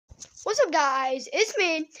What's up, guys? It's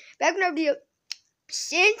me, back with another video.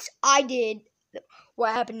 Since I did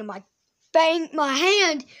what happened to my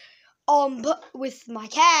hand with my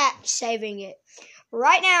cat saving it.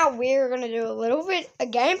 Right now, we're gonna do a little bit of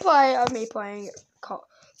gameplay of me playing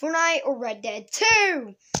Fortnite or Red Dead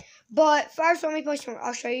 2. But first, let me play some.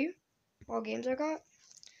 I'll show you what games I got.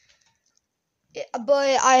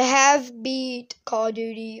 But I have beat Call of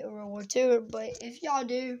Duty or World War II. But if y'all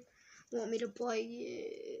do want me to play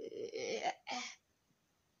it,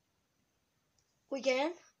 we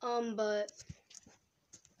can. But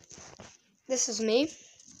this is me.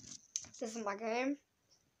 This is my game.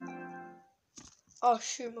 Oh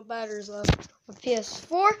shoot, my battery's low. My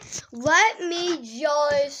PS4. Let me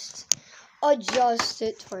just adjust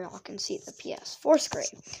it where y'all can see the PS4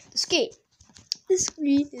 screen. The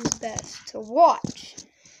screen is best to watch.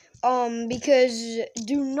 Because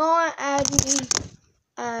do not add me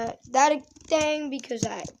that thing because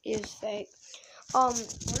that is fake. Where I'm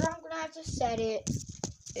gonna have to set it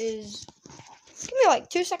is, give me like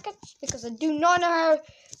 2 seconds because I do not know how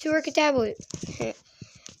to work a tablet.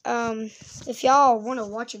 If y'all want to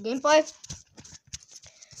watch a gameplay,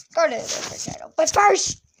 go to the different channel. But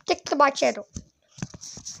first, stick to my channel.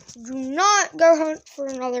 Do not go hunt for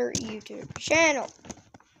another YouTube channel.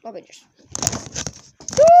 Let me just.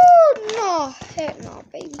 No, heck no,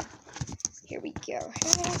 baby. Here we go.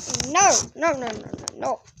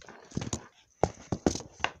 No.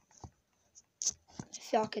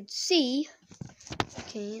 If y'all could see.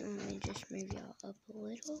 Okay, let me just move y'all up a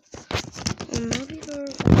little. Maybe they're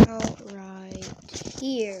about right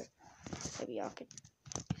here. Maybe y'all could.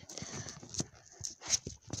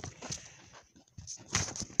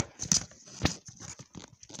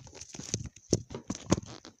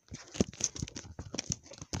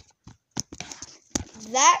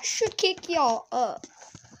 That should kick y'all up.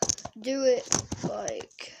 Do it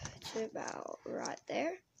like to about right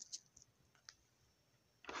there.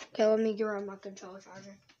 Okay, let me get around my controller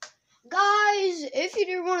charger. Guys, if you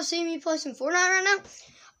do want to see me play some Fortnite right now,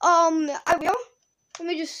 I will. Let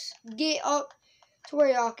me just get up to where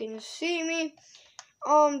y'all can see me.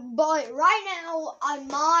 But right now, I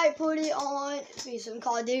might put it on, see some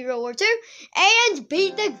Call of Duty World War II, and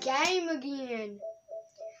beat the game again.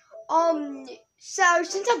 So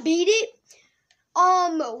since I beat it,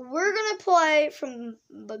 we're gonna play from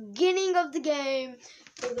the beginning of the game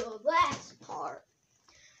to the last part.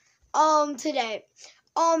 Today.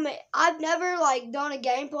 I've never done a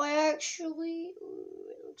gameplay actually. Ooh,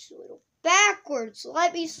 it looks a little backwards.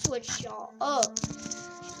 Let me switch y'all up.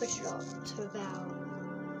 Switch it up to about.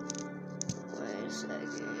 Wait a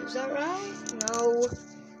second. Is that right? No.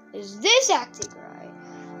 Is this acting right?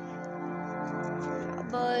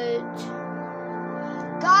 But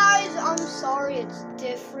guys, I'm sorry it's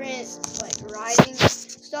different, like writing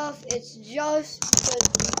stuff. It's just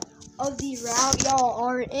because of the route y'all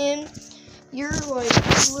are in. You're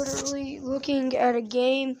literally looking at a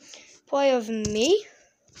gameplay of me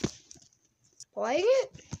playing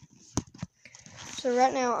it. So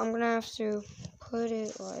right now I'm gonna have to put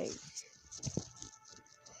it like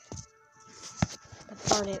the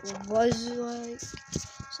part it was like.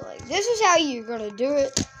 So this is how you're gonna do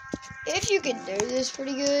it. If you can do this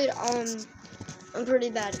pretty good, I'm pretty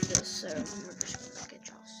bad at this, so I'm just gonna get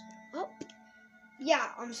y'all. Oh, yeah,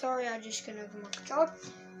 I'm sorry, I just couldn't open my controller.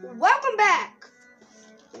 Welcome back.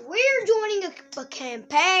 We're joining a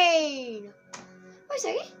campaign. Wait a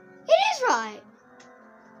second. It is right.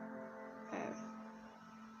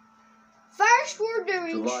 First, we're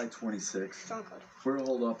doing July 26th. We're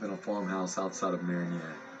holed up in a farmhouse outside of Marignane.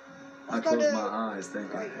 I closed my eyes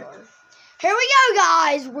thinking. Here we go,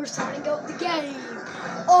 guys. We're starting up the game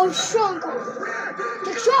of Stronghold.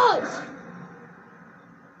 Take shot.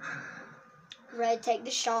 Red, take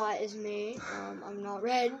the shot is me. I'm not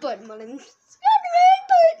red, but my name's red,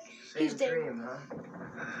 but he's dead. Dream, huh?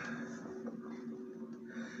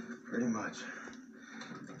 Pretty much.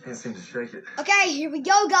 Can't seem to shake it. Okay, here we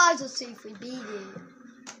go, guys. Let's see if we beat it.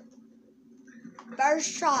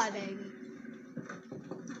 First try, baby.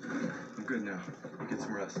 I'm good now. Get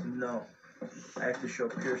some rest. No. I have to show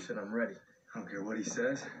Pearson I'm ready. I don't care what he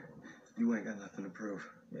says. You ain't got nothing to prove.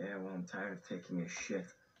 Yeah, well, I'm tired of taking his shit.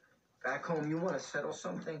 Back home, you want to settle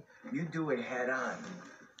something? You do it head on.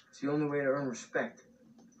 It's the only way to earn respect.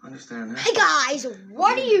 Understand that? Hey, guys.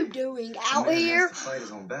 What are you doing out Man here? has to fight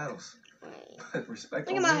his own battles. Respect.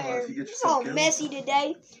 Look at my hair. It's all messy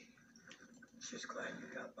today. Just glad you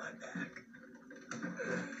got my back.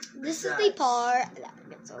 This is the part that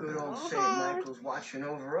gets Good old St. Michael's watching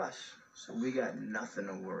over us, so we got nothing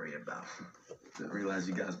to worry about. Didn't realize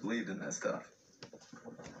you guys believed in that stuff.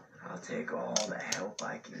 I'll take all the help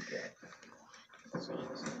I can get. So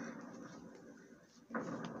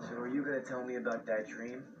are you gonna tell me about that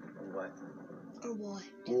dream, or what? Or what?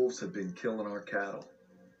 Wolves have been killing our cattle.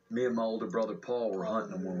 Me and my older brother Paul were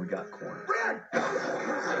hunting them when we got cornered. Brad!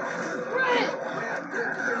 Brad!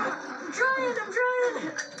 I'm trying!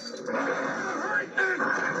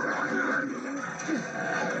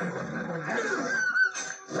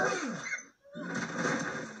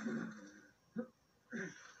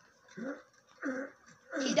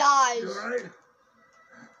 He dies. You all right?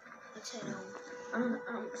 Let's head home.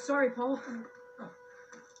 I'm sorry, Paul.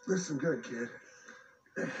 Listen good, kid.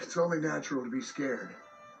 It's only natural to be scared.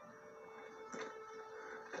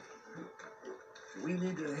 We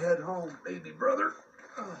need to head home, baby brother.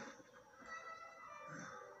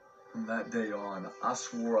 From that day on, I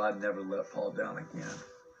swore I'd never let Paul down again.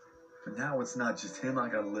 But now it's not just him I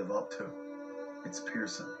gotta live up to. It's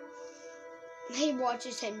Pearson. He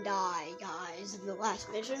watches him die, guys, in the last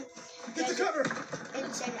mission. Get the cover!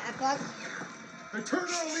 It's an epic. Now turn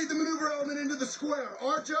around and lead the maneuver element into the square.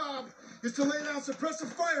 Our job is to lay down suppressive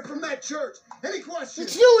fire from that church. Any questions?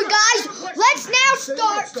 Let's do it, guys! Let's now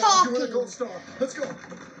start You want a gold talking. star? Let's go.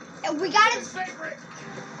 And we got it.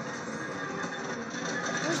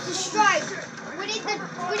 Where's the strike? We need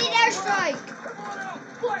airstrike. Come on out!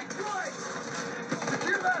 Fight!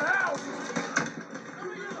 Secure that house!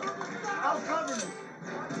 I'll cover you.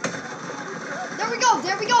 There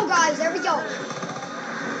we go, guys. There we go.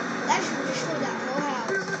 That should destroy that whole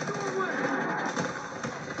house.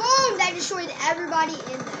 Boom! That destroyed everybody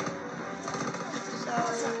in there. So,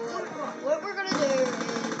 what we're gonna do is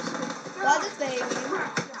fly this baby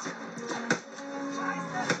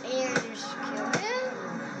and just kill him.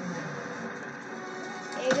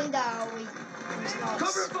 Even though he's not.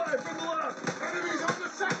 Cover fire from the left! Enemies on the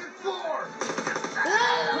second floor!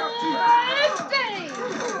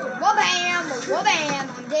 Wha-bam! Wha-bam!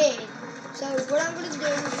 I'm dead. So what I'm gonna do is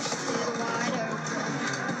just chill wide open.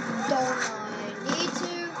 Don't I need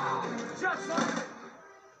to? Shots fired!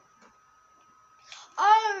 Oh!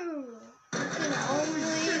 I can only...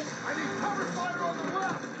 I need cover fire on the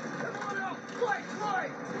left! Come on out!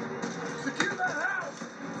 Fight! Secure that house!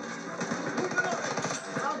 Move it up!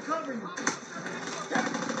 I'll cover you!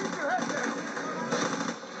 Keep your head down!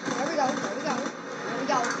 There we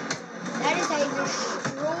go. That is a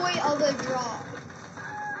destroy of the drop.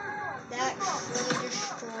 That really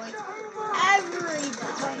destroyed everybody.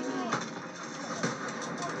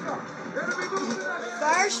 Enemy moving in that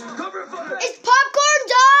First, cover fire! is popcorn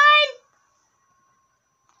done?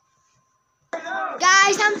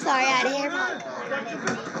 Guys, I'm sorry, I had to hear popcorn.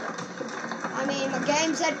 I mean, my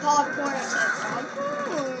game said popcorn, I said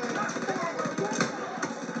popcorn.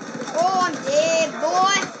 Oh, I'm dead,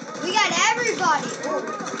 boy. We got everybody.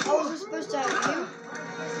 Oh, I was supposed to have you.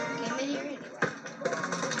 Came in here anyway.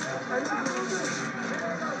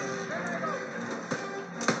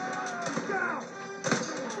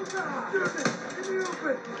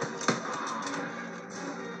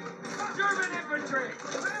 German infantry!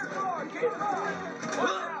 Keep going!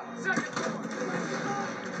 Second floor!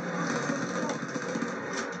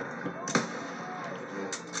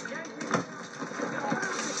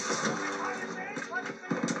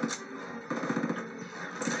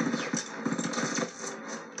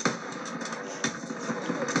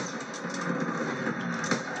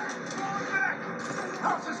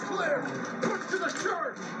 House is clear! Push to the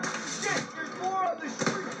church! Shit, there's more on the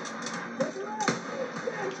street!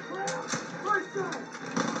 Right side!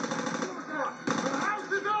 The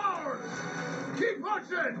house is ours! Keep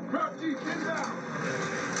pushing! Crouchy, get down!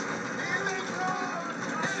 Enemy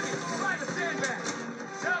right, a sandbag!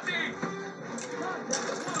 Southeast! Contact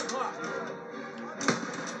at 1 o'clock!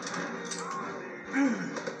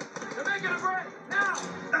 They're making a break! Now!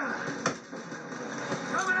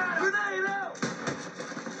 Coming at us! Grenade out!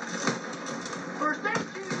 First aid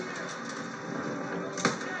kit here!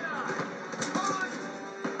 Get on! Push!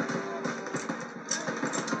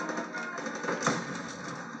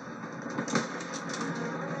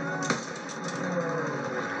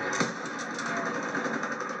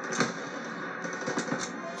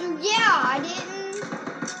 So yeah,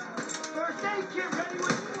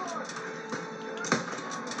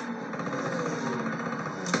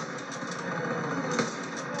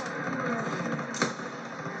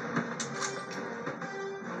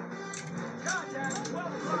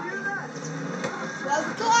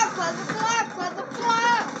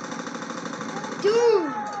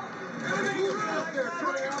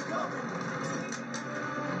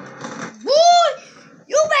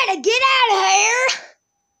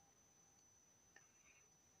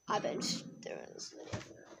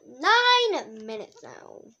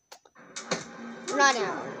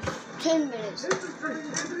 10 minutes. Infantry in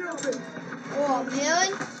the open. Oh, I'm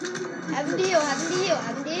healing. Having to heal, having to heal,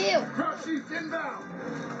 having to heal. Crouch east inbound.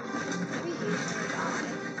 Maybe he's gonna die.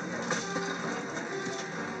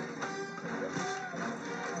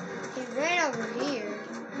 He ran over here.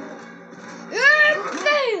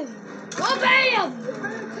 Bam! Oh, bam!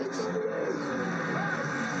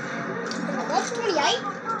 What's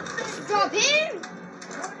 28? Drop him!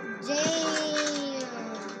 Damn.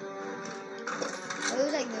 It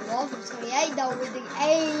was like the wall from 28 though with the A.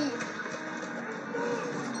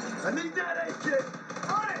 I need that AK.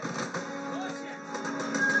 On it.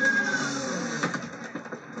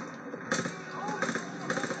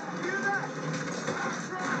 Hear that?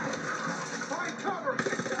 Find cover.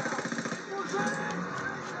 Get down.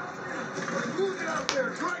 Move it out there.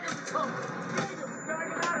 Drag him to cover. Drag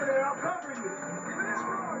him out of there. I'll cover you. Keep it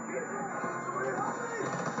strong. Keep it strong. Somebody help me.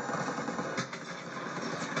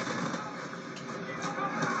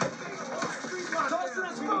 Tossing a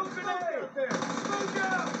smoke grenade. Move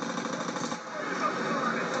down.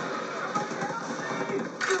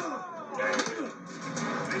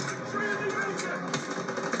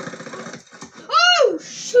 Oh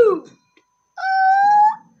shoot!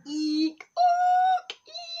 Eek!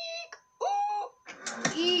 Eek!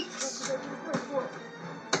 Eek!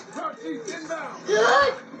 Crouch east inbound.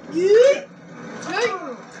 Eek!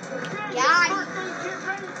 Yeah. First aid kit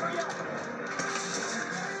ready for you.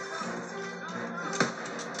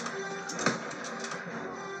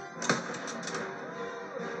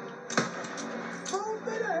 Move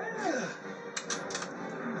it ahead.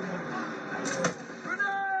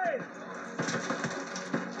 Grenade.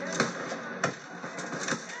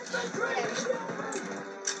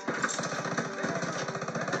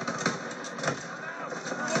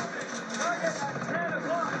 Target at 10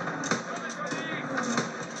 o'clock.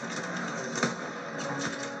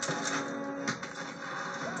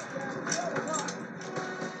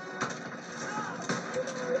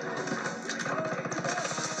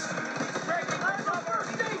 Breaking out my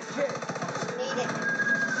first aid kit. Need it.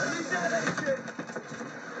 I need that aid kit.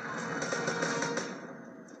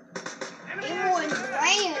 Everyone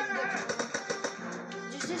ran.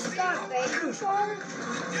 Does this got baby charge?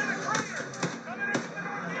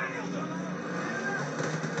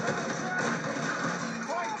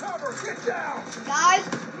 Find cover. Get down. Guys,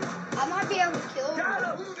 I might be able to kill him. Got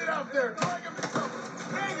him. Move it out there. Drag him to cover.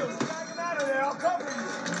 Daniels, drag him out of there. I'll cover you.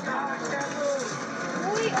 God, I can't move.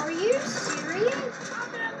 Boy, are you serious?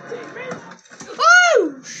 I'm empty. Reload.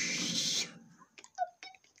 Oh! Shoot.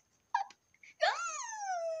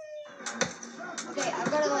 Okay, I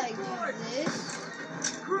gotta like do this.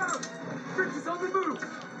 Crouch. Fritz is on the move.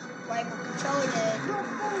 Wipe my controller dead. Drop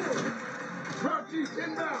forward. Crouch east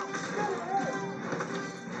inbound.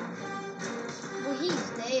 Well, he's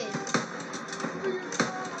dead.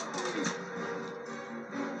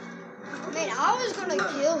 Man, I was gonna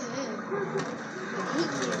kill him. But he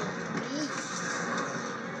killed me.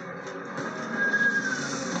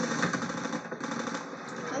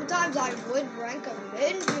 Sometimes I would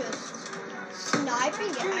recommend just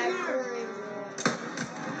sniping everyone.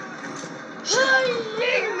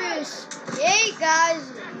 Miss. Yay, guys.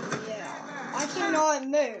 Yeah. I cannot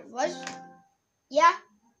move. Let's. Yeah.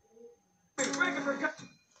 Break it for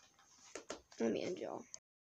Let me end y'all.